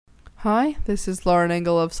Hi, this is Lauren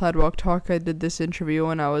Engel of Sidewalk Talk. I did this interview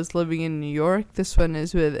when I was living in New York. This one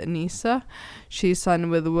is with Anissa. She's signed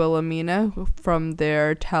with Wilhelmina from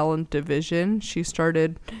their talent division. She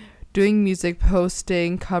started doing music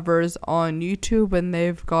posting covers on YouTube, and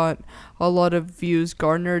they've got a lot of views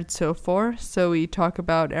garnered so far. So we talk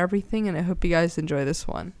about everything, and I hope you guys enjoy this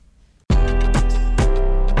one.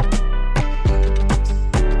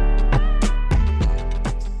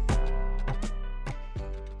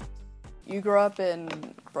 You grew up in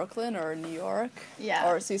Brooklyn or New York? Yeah.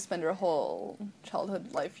 Or so you spend your whole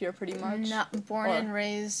childhood life here pretty much? Born and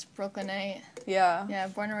raised Brooklynite. Yeah. Yeah,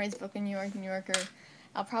 born and raised Brooklyn, New Yorker.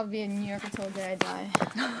 I'll probably be in New York until the day I die.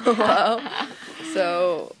 Wow.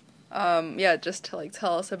 So, just to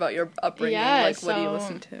tell us about your upbringing. What do you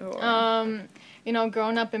listen to? Or...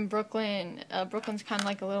 growing up in Brooklyn, Brooklyn's kind of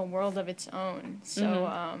like a little world of its own.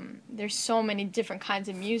 So, there's so many different kinds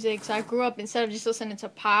of music. So I grew up, instead of just listening to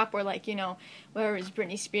pop or whether it was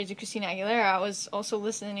Britney Spears or Christina Aguilera, I was also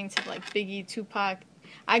listening to Biggie, Tupac.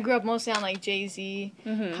 I grew up mostly on Jay-Z,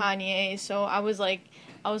 Kanye. So I was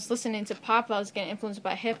listening to pop. I was getting influenced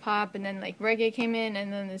by hip hop, and then reggae came in,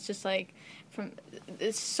 and then it's just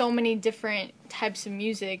there's so many different types of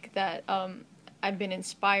music that I've been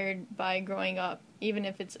inspired by growing up, even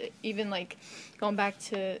if it's going back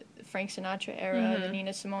to Frank Sinatra era, the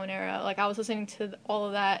Nina Simone era. I was listening to all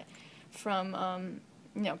of that from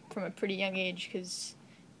a pretty young age, because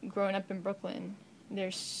growing up in Brooklyn,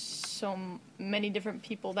 there's so many different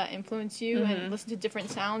people that influence you and listen to different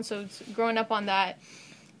sounds. So growing up on that,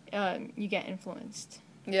 you get influenced.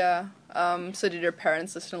 Yeah. So did your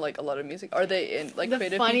parents listen to a lot of music? Are they in creative people?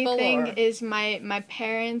 The funny thing is my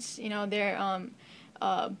parents, they're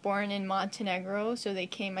born in Montenegro, so they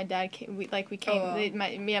came. My dad came. We came.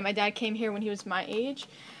 My dad came here when he was my age,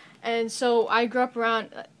 and so I grew up around.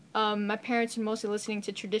 My parents are mostly listening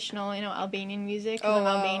to traditional, Albanian music. I'm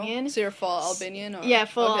Albanian. So you're full Albanian? Or? Yeah,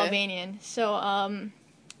 full Albanian.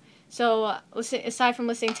 So, aside from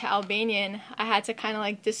listening to Albanian, I had to kind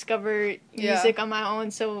of discover music on my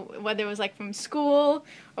own. So whether it was from school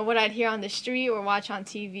or what I'd hear on the street or watch on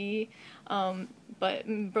TV, but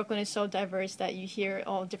Brooklyn is so diverse that you hear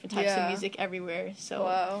all different types of music everywhere.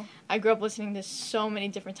 So I grew up listening to so many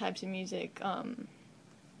different types of music,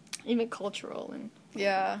 even cultural and.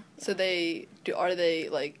 Yeah. So are they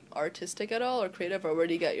artistic at all or creative, or where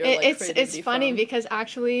do you get your creativity It's funny from? because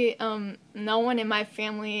actually no one in my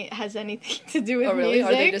family has anything to do with music. Oh really?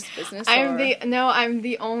 Are they just business? I'm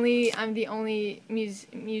the only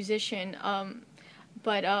musician.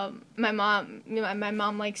 But my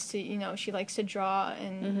mom likes to she likes to draw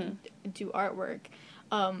and do artwork.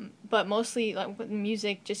 But mostly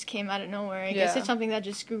music just came out of nowhere. I guess it's something that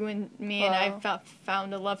just grew in me, and I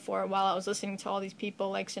found a love for it while I was listening to all these people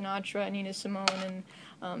like Sinatra, Nina Simone,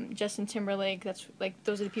 and Justin Timberlake. That's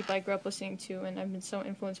those are the people I grew up listening to, and I've been so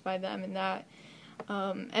influenced by them and that.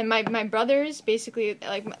 And my brothers, basically,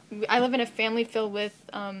 I live in a family filled with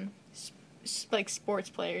sports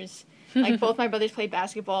players. Both my brothers play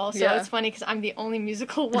basketball, so it's funny because I'm the only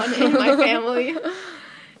musical one in my family.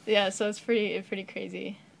 Yeah, so it's pretty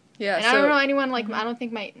crazy. Yeah, and I don't know anyone I don't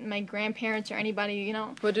think my grandparents or anybody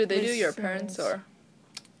What do they do? Your parents or?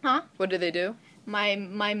 Huh? What do they do? My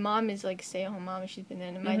mom is a stay-at-home mom. She's been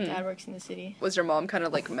in, and my dad works in the city. Was your mom kind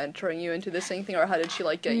of mentoring you into this singing thing, or how did she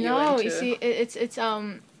get you into? No, you see, it's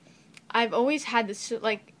I've always had this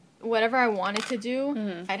whatever I wanted to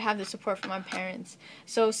do, I'd have the support from my parents.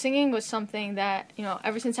 So singing was something that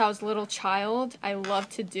ever since I was a little child, I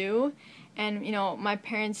loved to do. And, my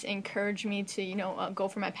parents encouraged me to, go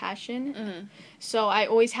for my passion. So I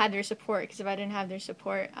always had their support, because if I didn't have their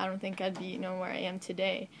support, I don't think I'd be, where I am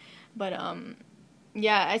today. But,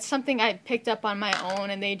 it's something I picked up on my own,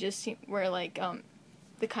 and they just were,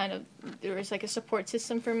 the kind of, there was, a support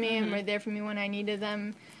system for me, and were there for me when I needed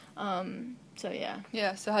them. So, yeah.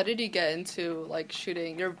 Yeah, so how did you get into,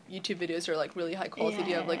 shooting? Your YouTube videos are, really high quality. Yeah. Do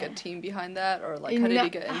you have, a team behind that? Or, how did you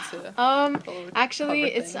get into actually,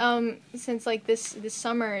 it's, since, this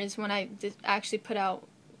summer is when I actually put out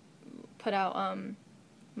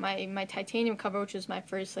my Titanium cover, which was my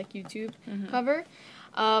first, YouTube cover.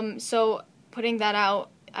 So, putting that out,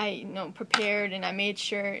 I prepared, and I made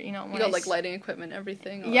sure when you got lighting equipment,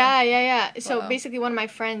 everything. Or? Yeah. So wow. Basically, one of my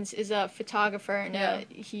friends is a photographer, and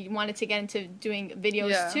he wanted to get into doing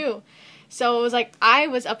videos too. So it was I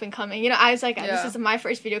was up and coming. I was this is my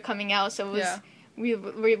first video coming out, so it was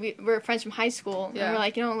we're friends from high school, and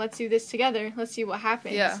we're let's do this together. Let's see what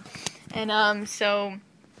happens. Yeah. And so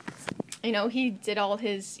he did all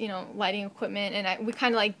his, lighting equipment, and we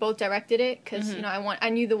kind of like both directed it because, I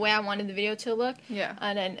knew the way I wanted the video to look. Yeah.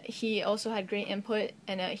 And then he also had great input,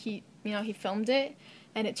 and he filmed it,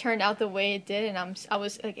 and it turned out the way it did, and I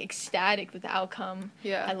was like ecstatic with the outcome.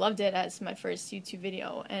 Yeah. I loved it as my first YouTube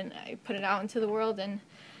video, and I put it out into the world, and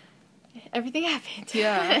everything happened.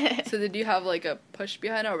 Yeah. So did you have like a push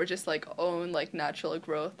behind it, or was just like own like natural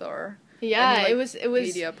growth, or yeah, any, like, it was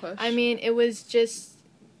media push? I mean, it was just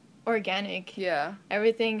organic. Yeah.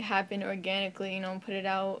 Everything happened organically, put it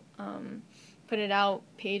out,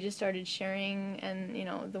 pages started sharing, and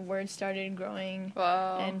the word started growing.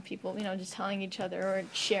 Wow. And people, just telling each other or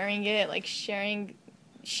sharing it, like sharing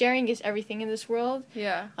is everything in this world.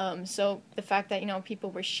 Yeah. So the fact that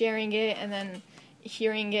people were sharing it and then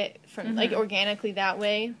hearing it from like organically that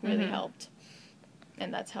way really helped.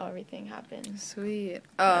 And that's how everything happened. Sweet.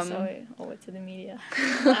 That's how I owe it to the media.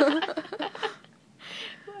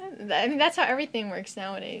 I mean, that's how everything works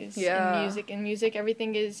nowadays. Yeah. In music,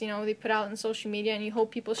 everything is, they put out on social media, and you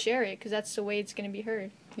hope people share it, because that's the way it's going to be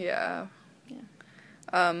heard. Yeah.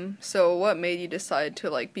 Yeah. So what made you decide to,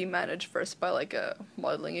 like, be managed first by, like, a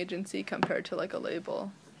modeling agency compared to, like, a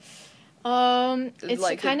label? It's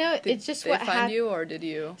like, kind of, it's just what happened. Did they find you, or did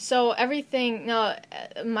you? So everything, no,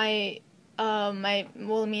 my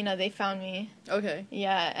Wilhelmina, they found me. Okay.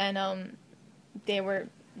 Yeah, and, they were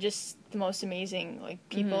just the most amazing, like,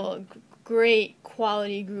 people, great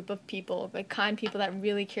quality group of people, like, kind people that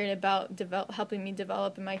really cared about helping me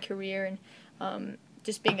develop in my career, and,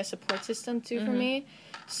 just being a support system, too, for me.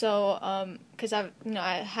 So, because I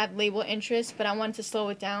had label interest, but I wanted to slow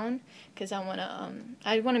it down, because I want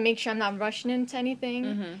to make sure I'm not rushing into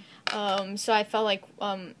anything. So I felt like,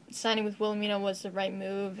 signing with Wilhelmina was the right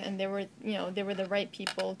move, and they were the right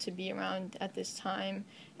people to be around at this time.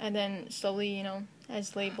 And then slowly,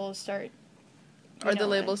 as labels start. Are the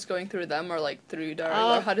labels going through them, or like through you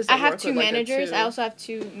directly? Or how does it I work? have two with, like, managers. I also have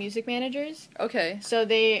two music managers. Okay. So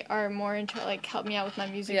they are more into like help me out with my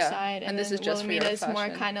music side, and this then is just for your Wilhelmina is more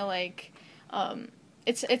fashion. kind of like,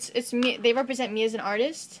 it's me. They represent me as an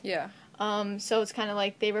artist. Yeah. So it's kind of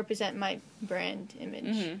like they represent my brand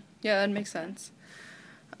image. Yeah, that makes sense.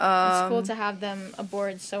 It's cool to have them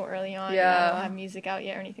aboard so early on. Yeah. And I don't have music out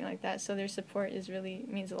yet or anything like that, so their support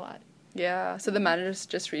means a lot. Yeah. So the managers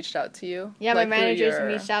just reached out to you? Yeah, like, my managers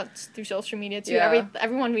reached out through social media too. Yeah.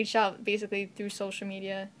 Everyone reached out basically through social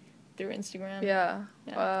media, through Instagram. Yeah.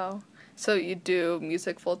 Yeah. Wow. So you do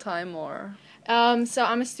music full time, or? So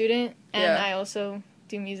I'm a student, and Yeah. I also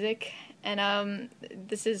do music. And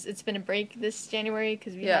it's been a break this January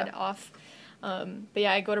because we Yeah. had off. But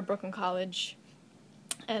yeah, I go to Brooklyn College,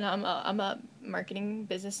 and I'm a marketing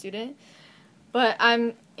business student. But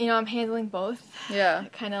I'm handling both. Yeah.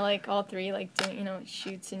 Kind of like all three, like doing,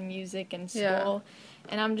 shoots and music and school. Yeah.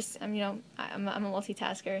 And I'm a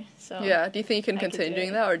multitasker. So Yeah. Do you think you can I could continue do doing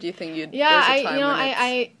it. that, or do you think you'd? yeah, there's a time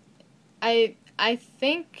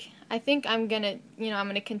when I think I'm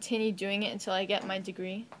gonna continue doing it until I get my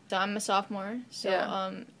degree. So I'm a sophomore. So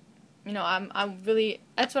Yeah. I'm really,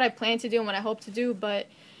 that's what I plan to do and what I hope to do. But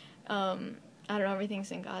I don't know,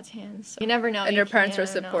 everything's in God's hands. So you never know. And your parents are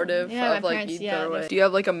supportive Yeah, of my like parents, either way. they're- Do you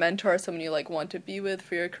have like a mentor, someone you like want to be with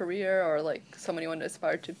for your career, or like someone you want to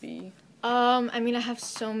aspire to be? I mean, I have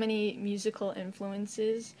so many musical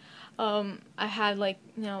influences. I had like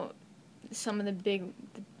some of the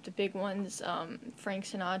big ones, Frank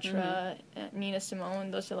Sinatra, Nina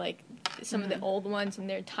Simone. Those are like some of the old ones, and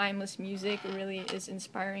their timeless music really is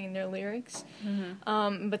inspiring in their lyrics.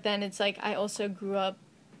 But then it's like I also grew up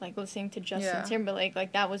like listening to Justin Timberlake.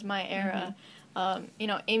 Like that was my era.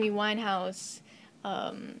 Amy Winehouse,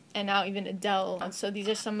 and now even Adele. So these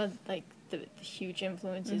are some of like the huge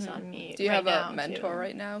influences on me. Do you right have now, a mentor too.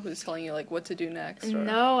 right now who's telling you like what to do next? Or?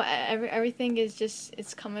 No, everything is just,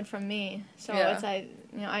 it's coming from me. So Yeah.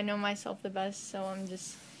 I know myself the best. So I'm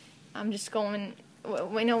just going.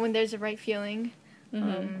 When there's a right feeling,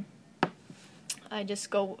 I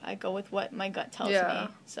go with what my gut tells me.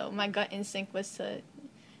 So my gut instinct was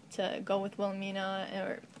to go with Wilhelmina,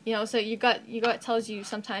 or so your gut tells you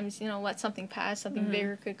sometimes let something pass, something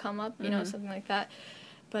bigger could come up, something like that.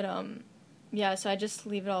 But yeah, so I just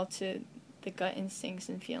leave it all to the gut instincts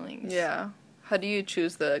and feelings. Yeah. How do you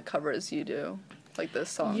choose the covers you do? Like the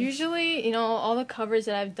songs? Usually, all the covers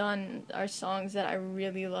that I've done are songs that I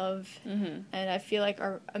really love. And I feel like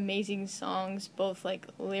are amazing songs, both like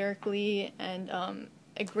lyrically and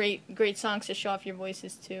a great songs to show off your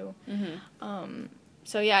voices too.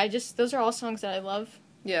 So yeah, those are all songs that I love.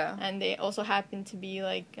 Yeah. And they also happen to be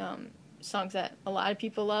like songs that a lot of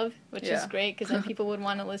people love, which is great because then people would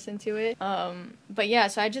want to listen to it. But yeah,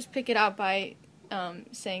 so I just pick it out by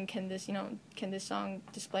saying, can this song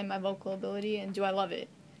display my vocal ability, and do I love it?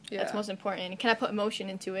 Yeah. That's most important. Can I put emotion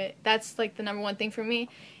into it? That's like the number one thing for me.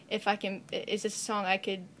 If I can, is this a song I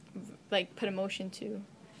could like put emotion to?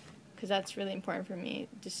 Because that's really important for me.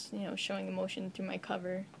 Just showing emotion through my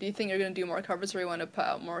cover. Do you think you're gonna do more covers, or you want to put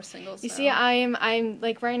out more singles? You now? see, I'm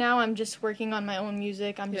like right now I'm just working on my own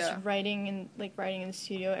music. I'm just Yeah. writing in the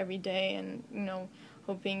studio every day, and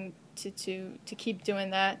hoping to keep doing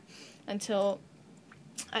that until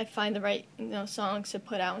I find the right songs to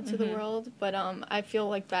put out into the world. But I feel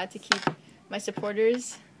like bad to keep my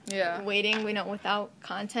supporters waiting without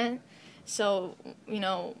content. So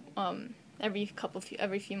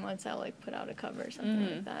every few months I'll like put out a cover or something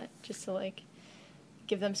like that, just to like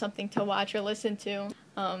give them something to watch or listen to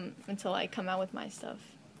until I come out with my stuff.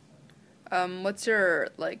 What's your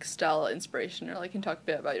like style inspiration, or like can you talk a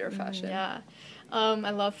bit about your fashion? Yeah.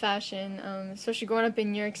 I love fashion, especially growing up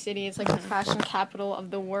in New York City. It's like the fashion capital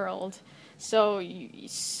of the world. So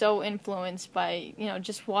so influenced by,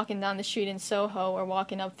 just walking down the street in Soho or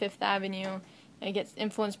walking up Fifth Avenue. I get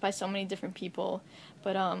influenced by so many different people.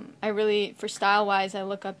 But I really, for style-wise, I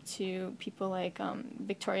look up to people like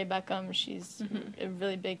Victoria Beckham. She's a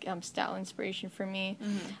really big style inspiration for me.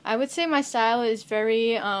 I would say my style is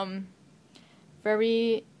very,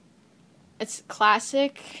 it's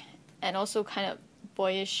classic and also kind of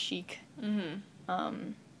boyish chic.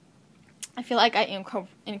 I feel like I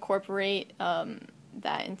incorporate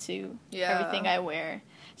that into everything I wear.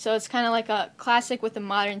 So it's kind of like a classic with a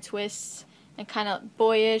modern twist and kind of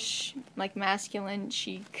boyish, like masculine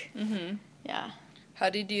chic. Yeah. How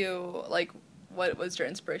did you like? What was your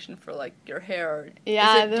inspiration for like your hair?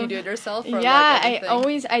 Yeah, do you do it yourself? Or, yeah, like,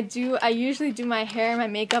 everything? I usually do my hair and my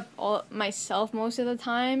makeup all myself most of the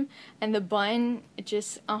time, and the bun, it's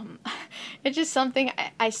just something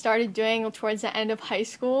I started doing towards the end of high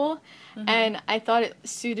school, and I thought it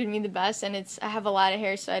suited me the best. And I have a lot of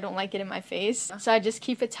hair, so I don't like it in my face, so I just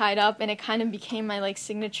keep it tied up, and it kind of became my like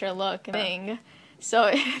signature look thing. So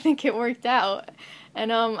I think it worked out.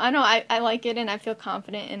 And I know I like it and I feel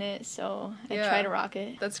confident in it, so I try to rock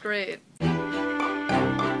it. That's great.